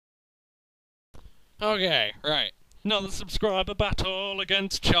Okay, right. Another subscriber battle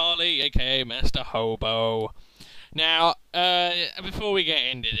against Charlie, aka Mr.Hobo. Now, before we get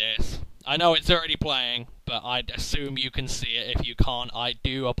into this, I know it's already playing, but I'd assume you can see it. If you can't, I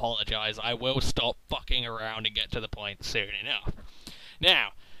do apologise. I will stop fucking around and get to the point soon enough.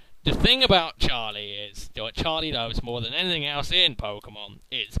 Now, the thing about Charlie is, what Charlie knows more than anything else in Pokemon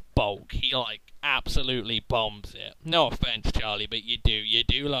is bulk. He, absolutely bombs it. No offense, Charlie, but you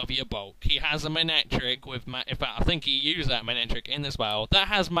do love your bulk. He has a Manectric with, in fact, I think he used that Manectric in this battle, that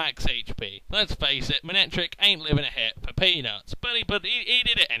has max HP. Let's face it, Manectric ain't living a hit for peanuts, but he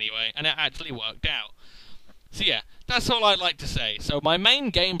did it anyway, and it actually worked out. So yeah, that's all I'd like to say. So my main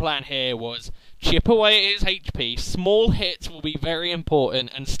game plan here was chip away at his HP, small hits will be very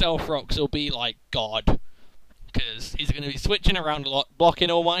important, and Stealth Rocks will be like God. Because he's going to be switching around a lot, blocking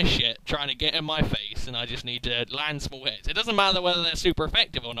all my shit, trying to get in my face, and I just need to land small hits. It doesn't matter whether they're super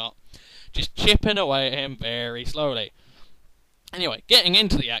effective or not, just chipping away at him very slowly. Anyway, getting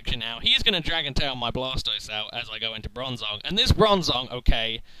into the action now, he's going to Dragon Tail my Blastoise out as I go into Bronzong, and this Bronzong,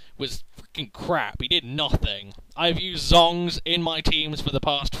 okay, was freaking crap. He did nothing. I've used Zongs in my teams for the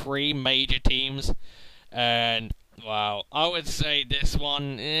past 3 major teams, and wow, I would say this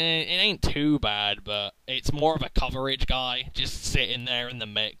one, it ain't too bad, but it's more of a coverage guy. Just sitting there in the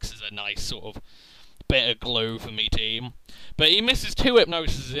mix is a nice sort of bit of glue for me team. But he misses 2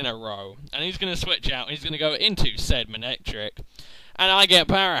 Hypnoses in a row, and he's going to switch out, and he's going to go into said Manectric, and I get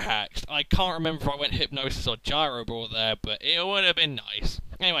Parahaxed. I can't remember if I went Hypnosis or Gyro Ball there, but it would have been nice.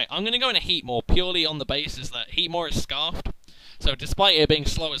 Anyway, I'm going to go into Heatmore purely on the basis that Heatmore is Scarfed. So despite it being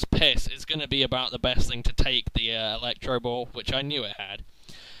slow as piss, it's going to be about the best thing to take the Electro Ball, which I knew it had.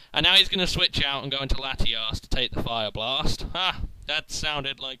 And now he's going to switch out and go into Latias to take the Fire Blast. Ha! That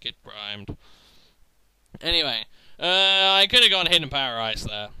sounded like it rhymed. Anyway, I could have gone Hidden Power Ice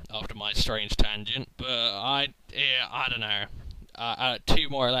there after my strange tangent, but I don't know. 2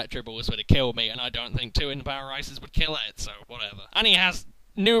 more Electro Balls would have killed me, and I don't think 2 Hidden Power Ices would kill it, so whatever. And he has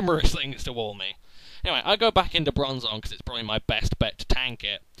numerous things to wall me. Anyway, I go back into Bronzong because it's probably my best bet to tank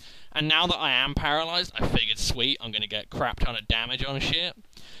it. And now that I am paralysed, I figured, sweet, I'm going to get crap ton of damage on shit.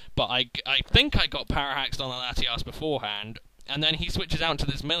 But I think I got Parahaxed on the Latias beforehand, and then he switches out to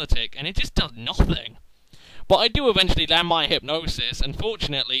this Milotic, and it just does nothing. But I do eventually land my Hypnosis, and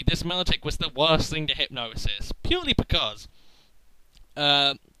fortunately, this Milotic was the worst thing to Hypnosis, purely because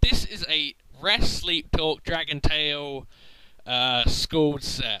this is a Rest, Sleep, Talk, Dragon Tail schooled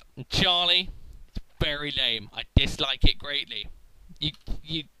set. And Charlie, very lame. I dislike it greatly.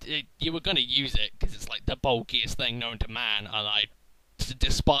 You were going to use it because it's like the bulkiest thing known to man, and I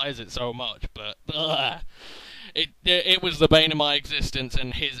despise it so much. But it was the bane of my existence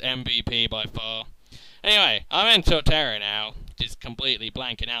and his MVP by far. Anyway, I'm in Torterra now, just completely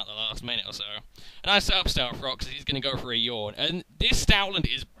blanking out the last minute or so. And I set up Stealth Rock because he's going to go for a Yawn. And this Stoutland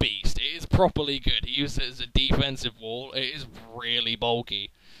is beast. It is properly good. He uses it as a defensive wall. It is really bulky.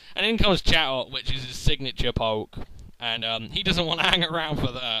 And in comes Chatot, which is his signature poke. And he doesn't want to hang around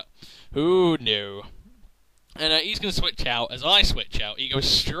for that. Who knew? And he's going to switch out. As I switch out, he goes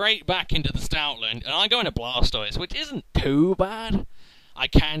straight back into the Stoutland. And I go into Blastoise, which isn't too bad. I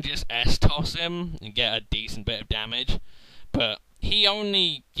can just S-toss him and get a decent bit of damage. But he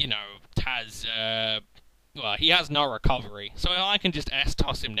only, has, he has no recovery. So I can just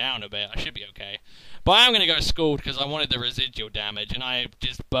S-toss him down a bit. I should be okay. But I am going to go Scald because I wanted the residual damage, and I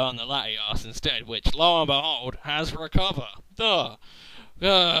just burned the Latias instead, which, lo and behold, has Recover. Duh.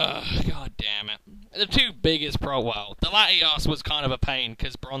 God damn it. The 2 biggest the Latias was kind of a pain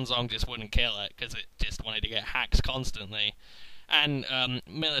because Bronzong just wouldn't kill it because it just wanted to get hacks constantly. And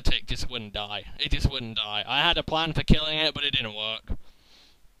Milotic just wouldn't die. It just wouldn't die. I had a plan for killing it, but it didn't work.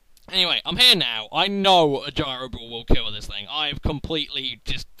 Anyway, I'm here now. I know a Gyro Ball will kill this thing. I've completely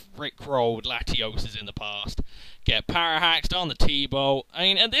just rickrolled Latioses in the past. Get Parahaxed on the T-Bolt. I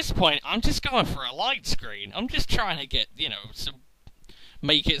mean, at this point, I'm just going for a light screen. I'm just trying to get,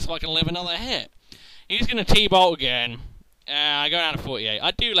 make it so I can live another hit. He's going to T-Bolt again. I go down to 48.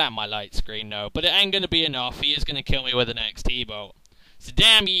 I do land my light screen, though, but it ain't going to be enough. He is going to kill me with the next T-Bolt. So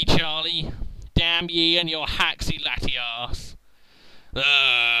damn ye, Charlie. Damn ye and your Haxy Latias.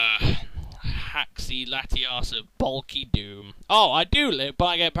 Haxy Latias of bulky doom. Oh, I do live, but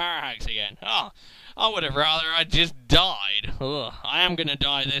I get Parahax again. Oh, I would have rather I just died. Ugh. I am going to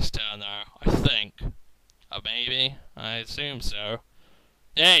die this turn, though, I think. Maybe. I assume so.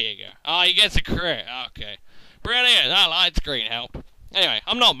 There you go. Oh, he gets a crit. Okay. Brilliant. That light screen helped. Anyway,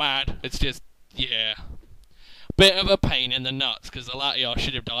 I'm not mad. It's just, yeah. Bit of a pain in the nuts, because the Latias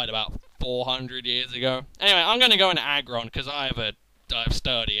should have died about 400 years ago. Anyway, I'm going to go into Aggron, because I have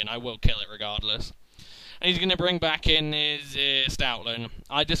Sturdy, and I will kill it regardless. And he's going to bring back in his Stoutland.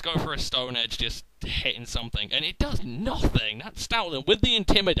 I just go for a Stone Edge, just hitting something, and it does nothing. That Stoutland with the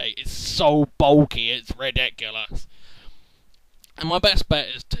Intimidate is so bulky, it's ridiculous. And my best bet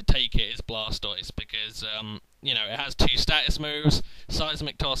is to take it is Blastoise, because, you know, it has 2 status moves.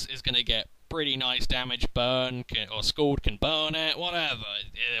 Seismic Toss is going to get pretty nice damage, burn, or Scald can burn it, whatever,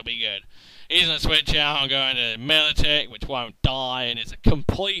 it'll be good. He's going to switch out and go into Milotic, which won't die, and it's a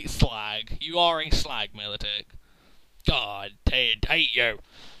complete slag. You are a slag, Milotic. God, hate you.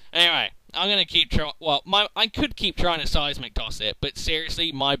 Anyway, I'm going to keep trying. Well, I could keep trying to Seismic Toss it, but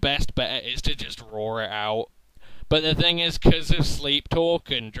seriously, my best bet is to just roar it out. But the thing is, because of Sleep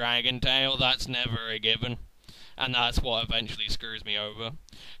Talk and Dragon Tail, that's never a given. And that's what eventually screws me over.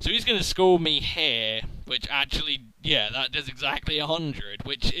 So he's going to school me here, which actually, yeah, that does exactly 100,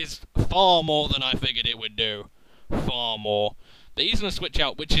 which is far more than I figured it would do. Far more. But he's going to switch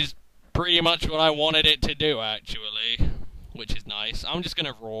out, which is pretty much what I wanted it to do, actually. Which is nice. I'm just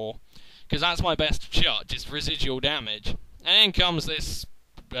going to roar, because that's my best shot, just residual damage. And in comes this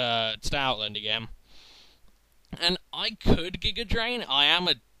Stoutland again. And I could Giga Drain. I am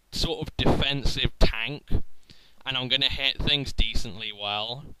a sort of defensive tank, and I'm going to hit things decently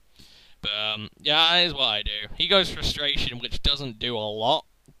well. But, yeah, that is what I do. He goes Frustration, which doesn't do a lot,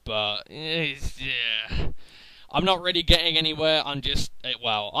 but, yeah. I'm not really getting anywhere, I'm just,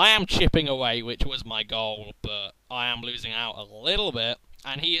 well, I am chipping away, which was my goal, but I am losing out a little bit,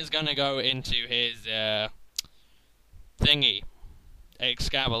 and he is going to go into his, thingy.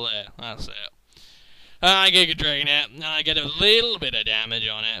 Excavalier, that's it. I Giga Drain it, and I get a little bit of damage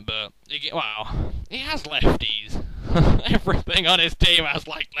on it, but, wow, he has lefties. Everything on his team has,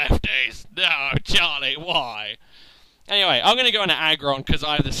 like, lefties. No, Charlie, why? Anyway, I'm going to go into Aggron, because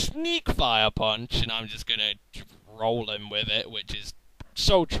I have the Sneak Fire Punch, and I'm just going to roll him with it, which is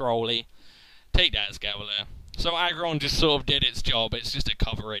so trolly. Take that, Excavalier. So Aggron just sort of did its job, it's just a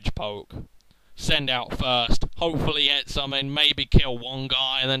coverage poke. Send out first, hopefully hit something, maybe kill one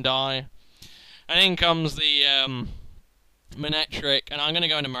guy and then die. And in comes the Manectric, and I'm going to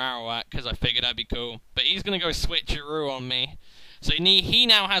go into Marowak because I figured that'd be cool. But he's going to go Switcheroo on me. So he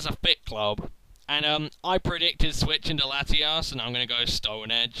now has a Fit Club. And I predicted switch into Latias, and I'm going to go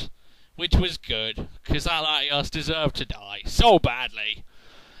Stone Edge. Which was good, because that Latias deserved to die so badly.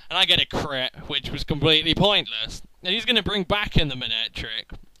 And I get a crit, which was completely pointless. And he's going to bring back in the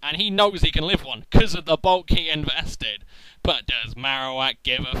Manectric. And he knows he can live one, because of the bulk he invested. But does Marowak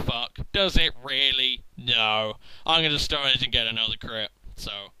give a fuck? Does it really? No. I'm going to Stone Edge and get another crit.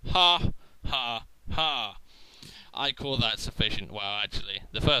 So, ha, ha, ha. I call that sufficient. Well, actually,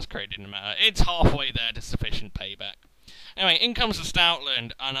 the first crit didn't matter. It's halfway there to sufficient payback. Anyway, in comes the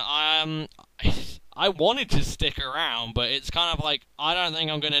Stoutland, and I wanted to stick around, but it's kind of like, I don't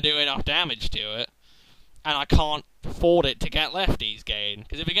think I'm going to do enough damage to it. And I can't afford it to get lefties gain.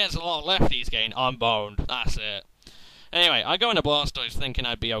 Because if it gets a lot of lefties gain, I'm boned. That's it. Anyway, I go into Blastoise thinking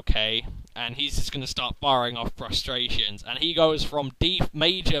I'd be okay. And he's just going to start firing off frustrations. And he goes from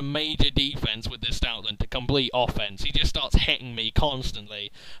major defense with this Stoutland to complete offense. He just starts hitting me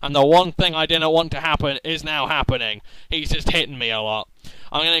constantly. And the one thing I didn't want to happen is now happening. He's just hitting me a lot.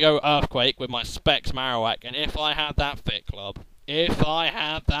 I'm going to go Earthquake with my Specs Marowak. And if I had that Fit Club.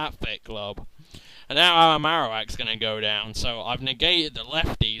 And now our Marowak's going to go down, so I've negated the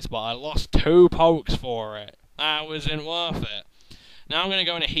lefties, but I lost 2 pokes for it. That wasn't worth it. Now I'm going to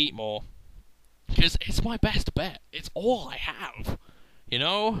go into Heatmore, because it's my best bet. It's all I have, you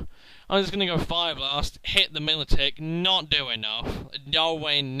know? I'm just going to go 5 last, hit the Milotic, not do enough,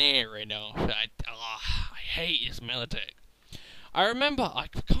 nowhere near enough. I hate this Milotic. I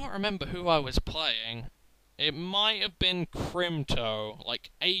can't remember who I was playing. It might have been Crimto, like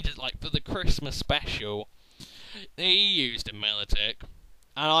for the Christmas special. He used a Milotic,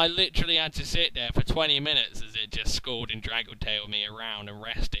 and I literally had to sit there for 20 minutes as it just scored and Dragon Tailed me around and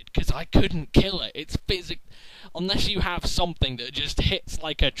rested, because I couldn't kill it. It's unless you have something that just hits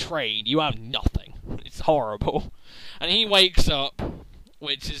like a train, you have nothing. It's horrible. And he wakes up,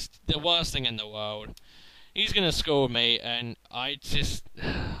 which is the worst thing in the world. He's going to score me, and I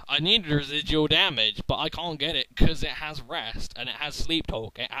need residual damage, but I can't get it because it has rest, and it has Sleep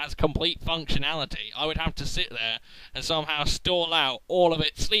Talk, it has complete functionality. I would have to sit there and somehow stall out all of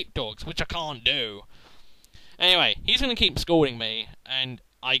its Sleep Talks, which I can't do. Anyway, he's going to keep scolding me, and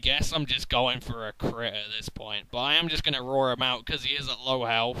I guess I'm just going for a crit at this point, but I am just going to roar him out because he is at low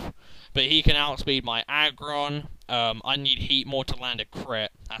health, but he can outspeed my Aggron. I need Heatmore to land a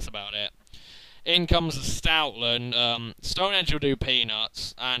crit, that's about it. In comes the Stoutland. Stone Edge will do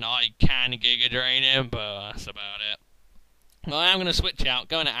peanuts, and I can Giga Drain him, but that's about it. Well, I am going to switch out,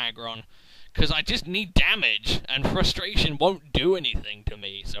 go into Aggron, because I just need damage, and frustration won't do anything to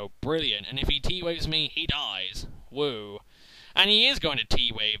me, so brilliant. And if he T-waves me, he dies. Woo. And he is going to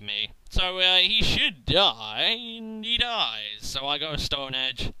T-wave me, so he should die, and he dies. So I go Stone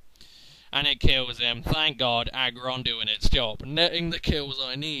Edge, and it kills him. Thank God, Aggron doing its job, netting the kills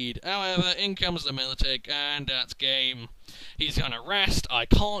I need. However, in comes the Militic, and that's game. He's gonna rest. I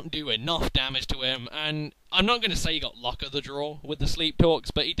can't do enough damage to him, and I'm not gonna say he got luck of the draw with the sleep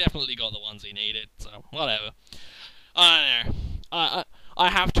talks, but he definitely got the ones he needed, so whatever. I don't know. I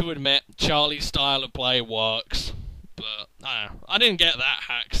have to admit, Charlie's style of play works, but I don't know. I didn't get that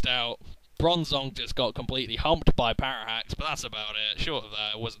hacked out. Bronzong just got completely humped by Parahacks, but that's about it. Short of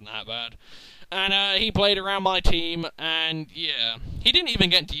that, it wasn't that bad. And he played around my team, and yeah. He didn't even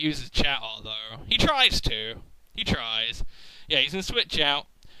get to use his chat art, though. He tries to. He tries. Yeah, he's going to switch out,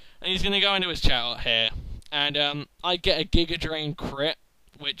 and he's going to go into his chat art here. And I get a Giga Drain crit,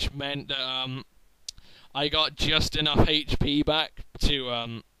 which meant that I got just enough HP back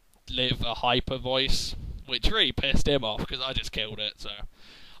to live a hyper voice, which really pissed him off, because I just killed it, so...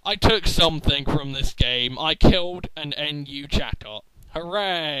 I took something from this game. I killed an NU chatot.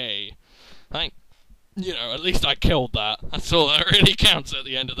 Hooray! At least I killed that. That's all that really counts at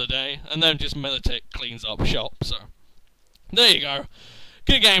the end of the day. And then just Militic cleans up shop, so... There you go.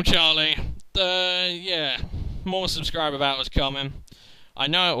 Good game, Charlie. Yeah. More subscriber battles coming. I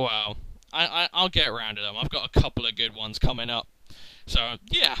know it well. I'll get around to them. I've got a couple of good ones coming up. So,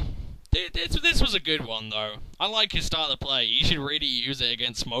 yeah. This was a good one, though. I like his style of play. You should really use it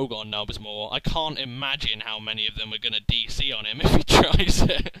against Smogon nubs more. I can't imagine how many of them are going to DC on him if he tries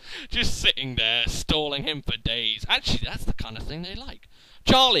it. Just sitting there, stalling him for days. Actually, that's the kind of thing they like.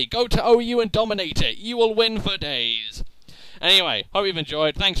 Charlie, go to OU and dominate it. You will win for days. Anyway, hope you've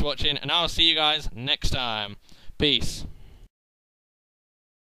enjoyed. Thanks for watching, and I'll see you guys next time. Peace.